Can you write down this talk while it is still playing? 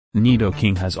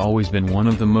Nidoking has always been one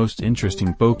of the most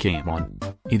interesting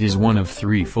Pokémon. It is one of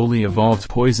 3 fully evolved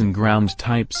poison ground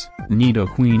types.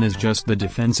 Nidoqueen is just the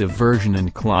defensive version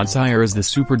and Clodsire is the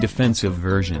super defensive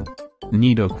version.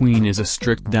 Nidoqueen is a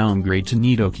strict downgrade to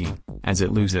Nidoking, as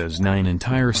it loses 9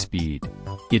 entire speed.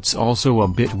 It's also a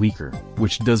bit weaker,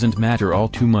 which doesn't matter all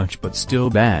too much but still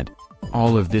bad.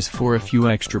 All of this for a few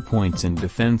extra points in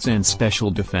defense and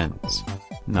special defense.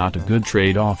 Not a good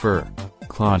trade-offer.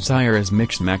 Clodsire is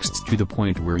mixed-maxed to the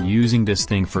point where using this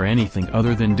thing for anything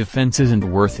other than defense isn't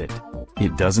worth it.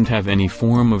 It doesn't have any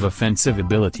form of offensive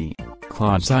ability.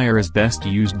 Clodsire is best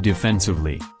used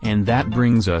defensively, and that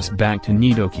brings us back to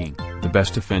Nidoking, the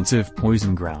best offensive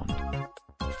poison ground.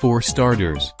 For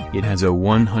starters, it has a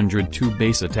 102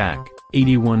 base attack,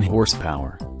 81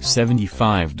 horsepower,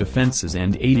 75 defenses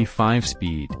and 85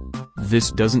 speed. This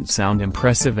doesn't sound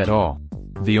impressive at all.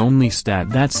 The only stat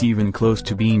that's even close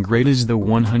to being great is the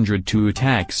 102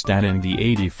 attack stat and the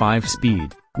 85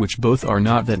 speed, which both are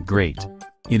not that great.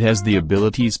 It has the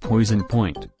abilities Poison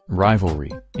Point,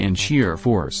 Rivalry, and Sheer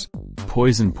Force.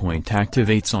 Poison Point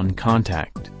activates on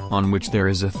contact, on which there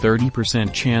is a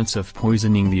 30% chance of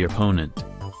poisoning the opponent.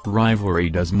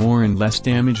 Rivalry does more and less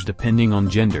damage depending on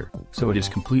gender, so it is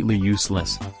completely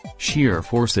useless. Sheer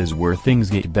Force is where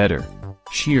things get better.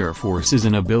 Sheer Force is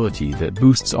an ability that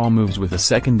boosts all moves with a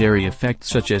secondary effect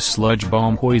such as Sludge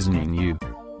Bomb poisoning you.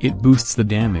 It boosts the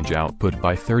damage output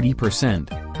by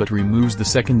 30%, but removes the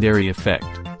secondary effect,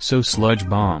 so Sludge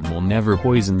Bomb will never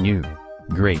poison you.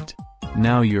 Great.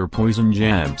 Now your Poison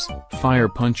Jabs, Fire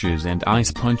Punches and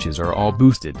Ice Punches are all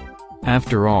boosted.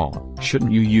 After all,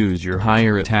 shouldn't you use your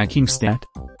higher attacking stat?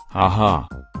 Haha.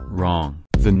 Wrong.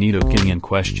 The Nidoking in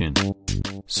question.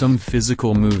 Some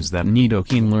physical moves that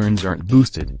Nidoking learns aren't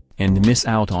boosted, and miss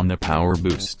out on the power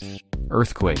boost.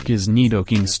 Earthquake is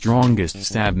Nidoking's strongest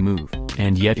stab move,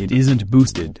 and yet it isn't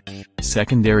boosted.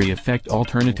 Secondary effect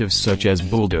alternatives such as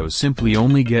Bulldoze simply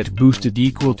only get boosted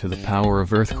equal to the power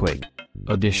of Earthquake.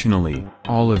 Additionally,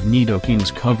 all of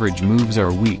Nidoking's coverage moves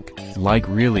are weak, like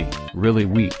really, really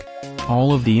weak.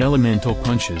 All of the elemental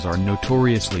punches are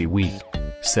notoriously weak.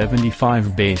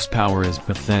 75 base power is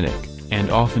pathetic, and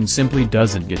often simply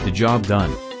doesn't get the job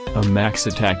done. A max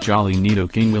attack Jolly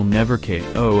Nidoking will never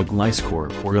KO a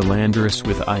Gliscor or a Landorus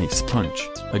with Ice Punch,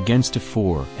 against a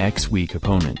 4x weak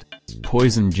opponent.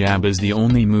 Poison Jab is the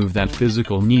only move that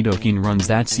physical Nidoking runs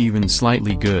that's even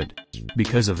slightly good.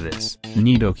 Because of this,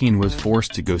 Nidoking was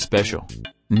forced to go special.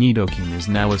 Nidoking is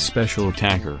now a special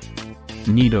attacker.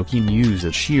 Nidoking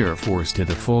uses Sheer Force to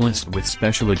the fullest with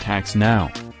special attacks now.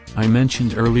 I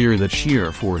mentioned earlier that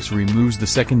Sheer Force removes the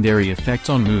secondary effects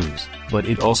on moves, but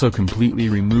it also completely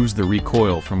removes the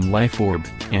recoil from Life Orb,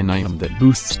 an item that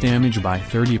boosts damage by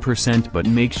 30% but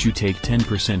makes you take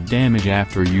 10% damage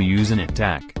after you use an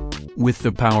attack. With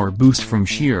the power boost from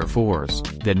Sheer Force,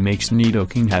 that makes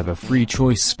Nidoking have a free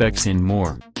choice specs and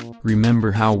more.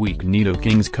 Remember how weak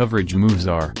Nidoking's coverage moves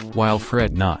are, while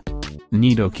fret not.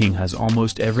 Nidoking has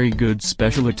almost every good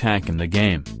special attack in the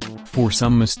game. For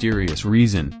some mysterious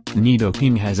reason,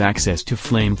 Nidoking has access to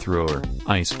Flamethrower,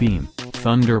 Ice Beam,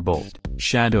 Thunderbolt,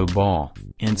 Shadow Ball,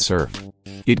 and Surf.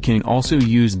 It can also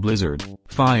use Blizzard,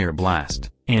 Fire Blast,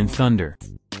 and Thunder.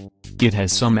 It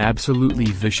has some absolutely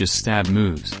vicious stab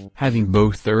moves, having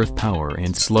both Earth Power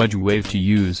and Sludge Wave to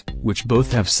use, which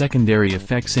both have secondary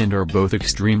effects and are both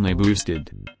extremely boosted.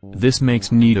 This makes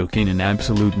Nidoking an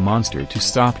absolute monster to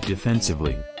stop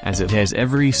defensively, as it has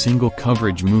every single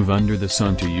coverage move under the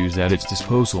sun to use at its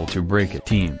disposal to break a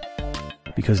team.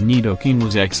 Because Nidoking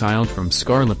was exiled from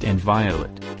Scarlet and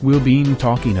Violet, we'll be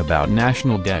talking about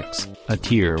National Dex, a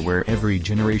tier where every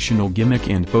generational gimmick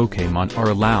and Pokémon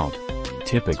are allowed.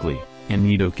 Typically, a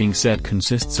Nidoking set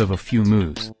consists of a few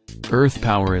moves. Earth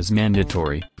Power is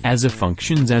mandatory, as it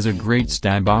functions as a great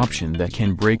stab option that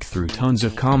can break through tons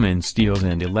of common steels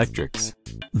and electrics.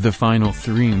 The final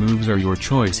 3 moves are your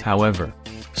choice however.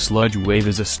 Sludge Wave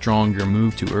is a stronger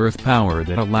move to Earth Power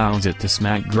that allows it to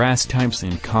smack grass types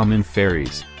and common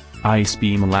fairies. Ice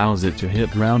Beam allows it to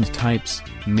hit ground types,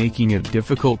 making it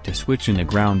difficult to switch in a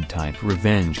ground type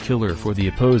revenge killer for the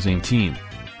opposing team.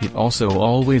 It also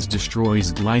always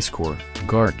destroys Gliscor,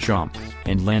 Garchomp,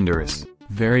 and Landorus,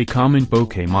 very common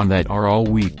Pokémon that are all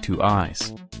weak to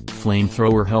ice.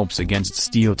 Flamethrower helps against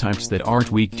steel types that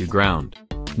aren't weak to ground.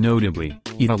 Notably,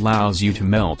 it allows you to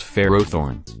melt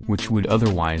Ferrothorn, which would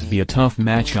otherwise be a tough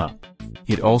matchup.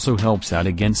 It also helps out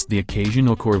against the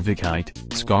occasional Corvikite,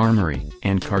 Skarmory,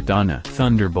 and Kartana.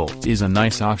 Thunderbolt is a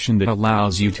nice option that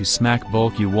allows you to smack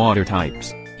bulky water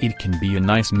types. It can be a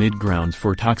nice mid-ground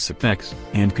for Toxapex,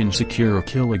 and can secure a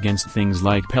kill against things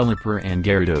like Pelipper and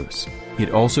Gyarados.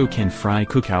 It also can fry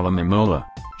cook Alomomola,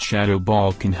 Shadow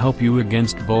Ball can help you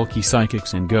against bulky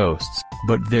psychics and ghosts,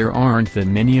 but there aren't that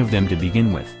many of them to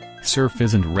begin with. Surf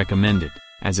isn't recommended,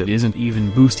 as it isn't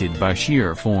even boosted by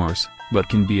sheer force, but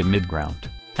can be a mid-ground.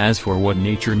 As for what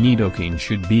nature Nidoking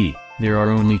should be, there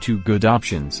are only two good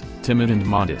options, Timid and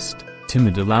Modest.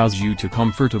 Timid allows you to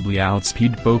comfortably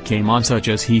outspeed Pokémon such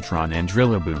as Heatran and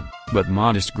Rillaboom, but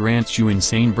Modest grants you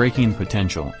insane breaking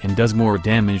potential and does more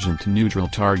damage into neutral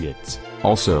targets.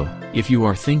 Also, if you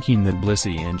are thinking that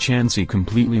Blissey and Chansey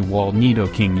completely wall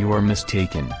Nidoking, you are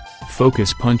mistaken.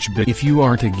 Focus Punch Bit if you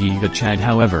are to Giga Chad.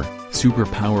 However,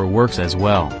 Superpower works as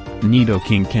well.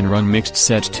 Nidoking can run mixed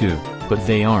sets too, but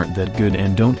they aren't that good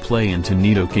and don't play into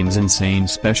Nidoking's insane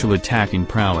special attacking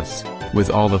prowess. With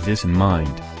all of this in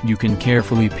mind, you can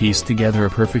carefully piece together a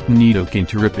perfect Nidoking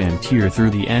to rip and tear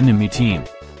through the enemy team.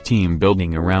 Team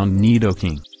building around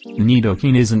Nidoking.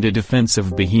 Nidoking isn't a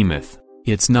defensive behemoth.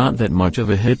 It's not that much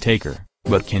of a hit taker,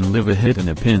 but can live a hit in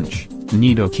a pinch.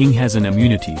 Nidoking has an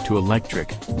immunity to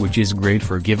electric, which is great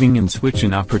for giving and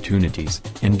switching opportunities,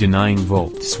 and denying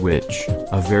Volt Switch,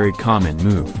 a very common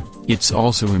move. It's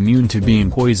also immune to being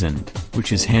poisoned,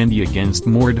 which is handy against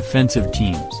more defensive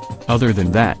teams. Other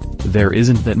than that, there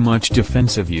isn't that much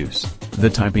defensive use. The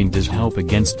typing does help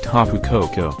against Tapu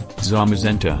Koko,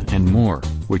 Zamazenta and more,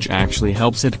 which actually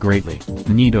helps it greatly.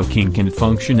 Nidoking can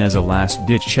function as a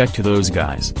last-ditch check to those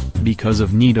guys. Because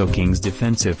of Nidoking's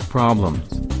defensive problems,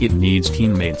 it needs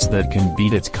teammates that can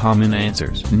beat its common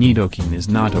answers. Nidoking is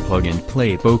not a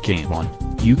plug-and-play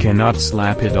Pokémon. You cannot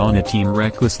slap it on a team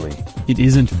recklessly. It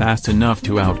isn't fast enough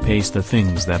to outpace the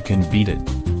things that can beat it.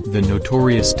 The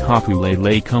notorious Tapu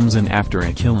Lele comes in after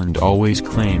a kill and always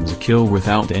claims a kill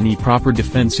without any proper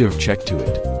defensive check to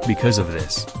it. Because of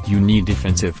this, you need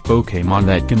defensive Pokémon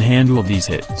that can handle these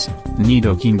hits.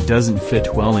 Nidoking doesn't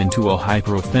fit well into a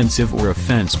hyper-offensive or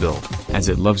offense build, as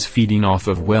it loves feeding off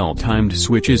of well-timed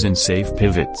switches and safe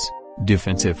pivots.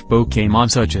 Defensive Pokémon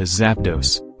such as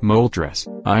Zapdos, Moltres,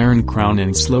 Iron Crown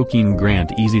and Slowking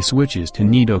grant easy switches to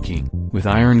Nidoking, with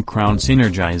Iron Crown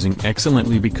synergizing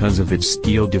excellently because of its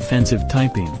steel defensive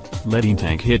typing, letting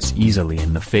tank hits easily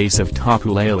in the face of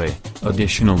Tapu Lele.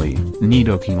 Additionally,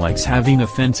 Nidoking likes having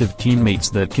offensive teammates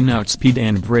that can outspeed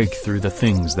and break through the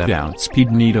things that outspeed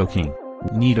Nidoking.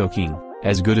 Nidoking,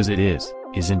 as good as it is,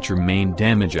 isn't your main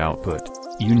damage output.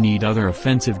 You need other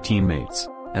offensive teammates,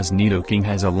 as Nidoking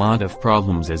has a lot of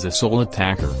problems as a sole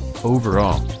attacker.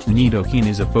 Overall, Nidoking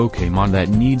is a Pokémon that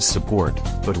needs support,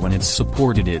 but when it's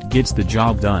supported it gets the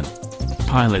job done.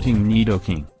 Piloting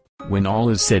Nidoking. When all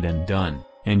is said and done,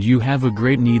 and you have a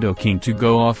great Nidoking to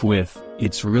go off with,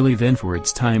 it's really then for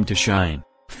its time to shine.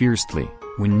 Fiercely,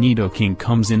 when Nidoking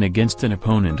comes in against an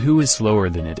opponent who is slower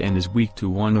than it and is weak to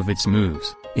one of its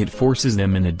moves, it forces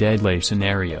them in a deadly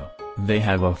scenario. They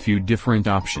have a few different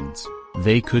options.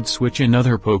 They could switch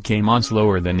another Pokémon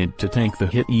slower than it to tank the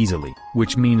hit easily,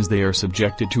 which means they are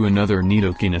subjected to another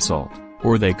Nidoking assault,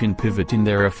 or they can pivot in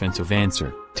their offensive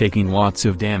answer, taking lots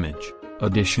of damage.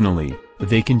 Additionally,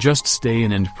 they can just stay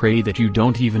in and pray that you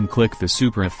don't even click the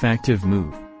super effective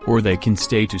move, or they can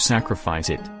stay to sacrifice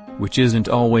it, which isn't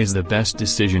always the best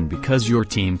decision because your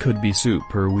team could be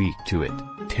super weak to it.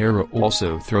 Terra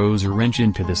also throws a wrench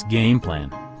into this game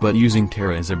plan, but using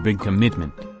Terra is a big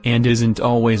commitment, and isn't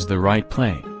always the right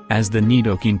play. As the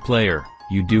Nidoking player,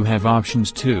 you do have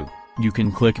options too. You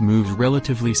can click moves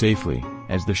relatively safely,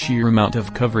 as the sheer amount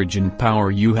of coverage and power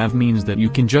you have means that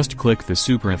you can just click the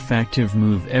super effective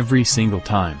move every single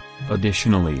time.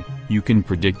 Additionally, you can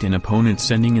predict an opponent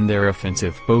sending in their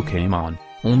offensive Pokémon,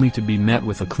 only to be met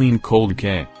with a clean cold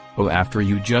KO after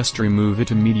you just remove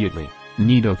it immediately.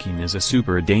 Nidoking is a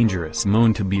super dangerous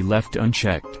mon to be left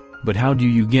unchecked, but how do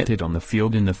you get it on the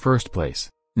field in the first place?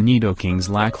 Nidoking's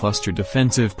lackluster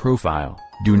defensive profile.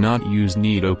 Do not use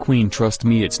Nidoqueen, trust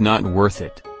me, it's not worth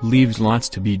it. Leaves lots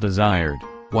to be desired.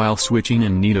 While switching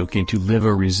in Nidoking to live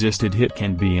a resisted hit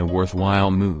can be a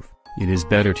worthwhile move, it is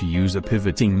better to use a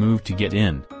pivoting move to get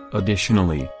in.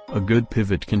 Additionally, a good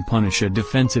pivot can punish a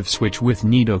defensive switch, with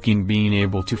Nidoking being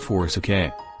able to force a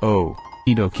KO.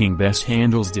 Nidoking best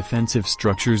handles defensive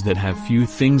structures that have few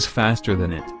things faster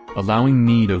than it, allowing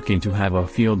Nidoking to have a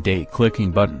field day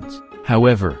clicking buttons.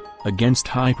 However, against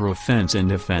hyper-offense and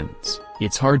defense,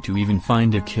 it's hard to even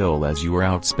find a kill as you are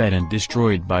outsped and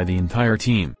destroyed by the entire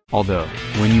team. Although,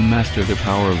 when you master the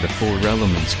power of the 4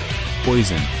 elements,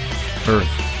 poison, earth,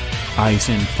 ice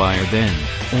and fire, then,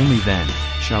 only then,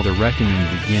 shall the reckoning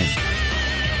begin.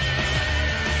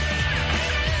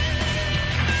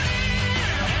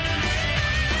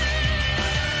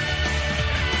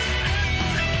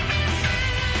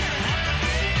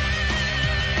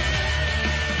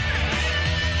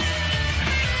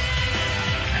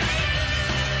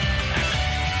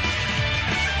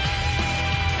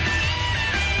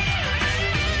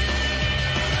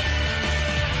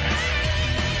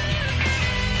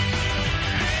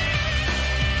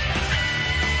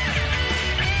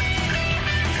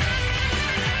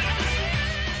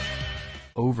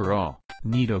 Overall,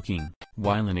 Nidoking,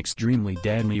 while an extremely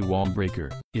deadly wall breaker,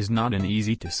 is not an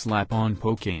easy-to-slap-on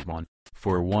Pokémon.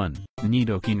 For one,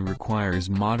 Nidoking requires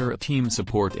moderate team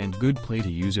support and good play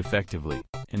to use effectively,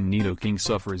 and Nidoking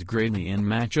suffers greatly in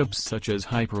matchups such as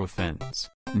Hyper Offence.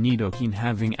 Nidoking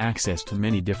having access to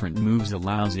many different moves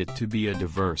allows it to be a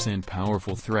diverse and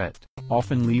powerful threat,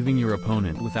 often leaving your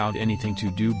opponent without anything to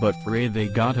do but pray they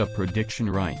got a prediction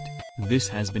right. This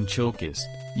has been Chilkist,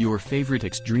 your favorite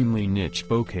extremely niche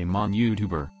Pokemon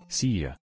YouTuber. See ya.